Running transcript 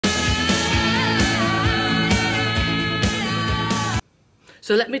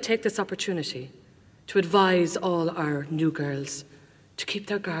So let me take this opportunity to advise all our new girls to keep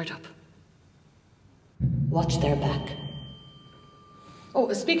their guard up. Watch their back.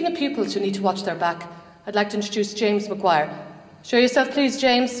 Oh, speaking of pupils who need to watch their back, I'd like to introduce James McGuire. Show yourself, please,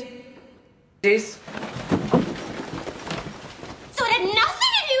 James. Please. So it had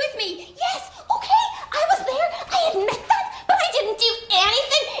nothing to do with me. Yes, okay, I was there. I admit that, but I didn't do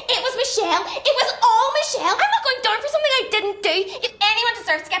anything. It was Michelle. It was all Michelle. I'm not going down for something I didn't do. If anyone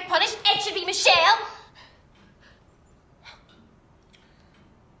deserves to get punished, it should be Michelle.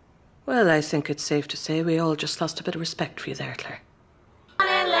 Well, I think it's safe to say we all just lost a bit of respect for you there, Claire.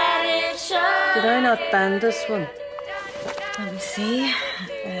 Did I not ban this one? Let me see.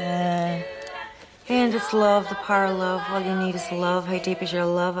 And it's love, the power of love. All you need is love. How deep is your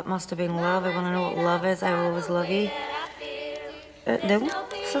love? It must have been love. I want to know what love is. I will always love you. No,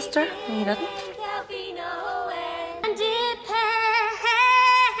 sister? No, you didn't.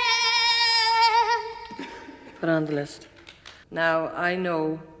 Put on the list. Now, I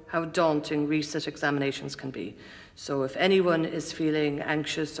know how daunting reset examinations can be. So if anyone is feeling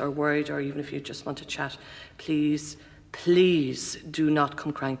anxious or worried, or even if you just want to chat, please, please do not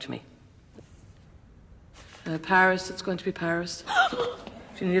come crying to me. Paris, it's going to be Paris.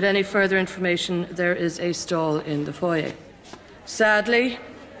 If you need any further information, there is a stall in the foyer. Sadly,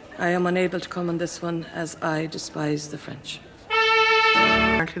 I am unable to come on this one as I despise the French.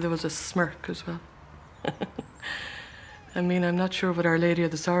 Apparently there was a smirk as well. I mean, I'm not sure what Our Lady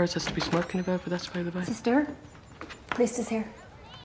of the Sorrows has to be smirking about, but that's by the by. Sister, priest is here.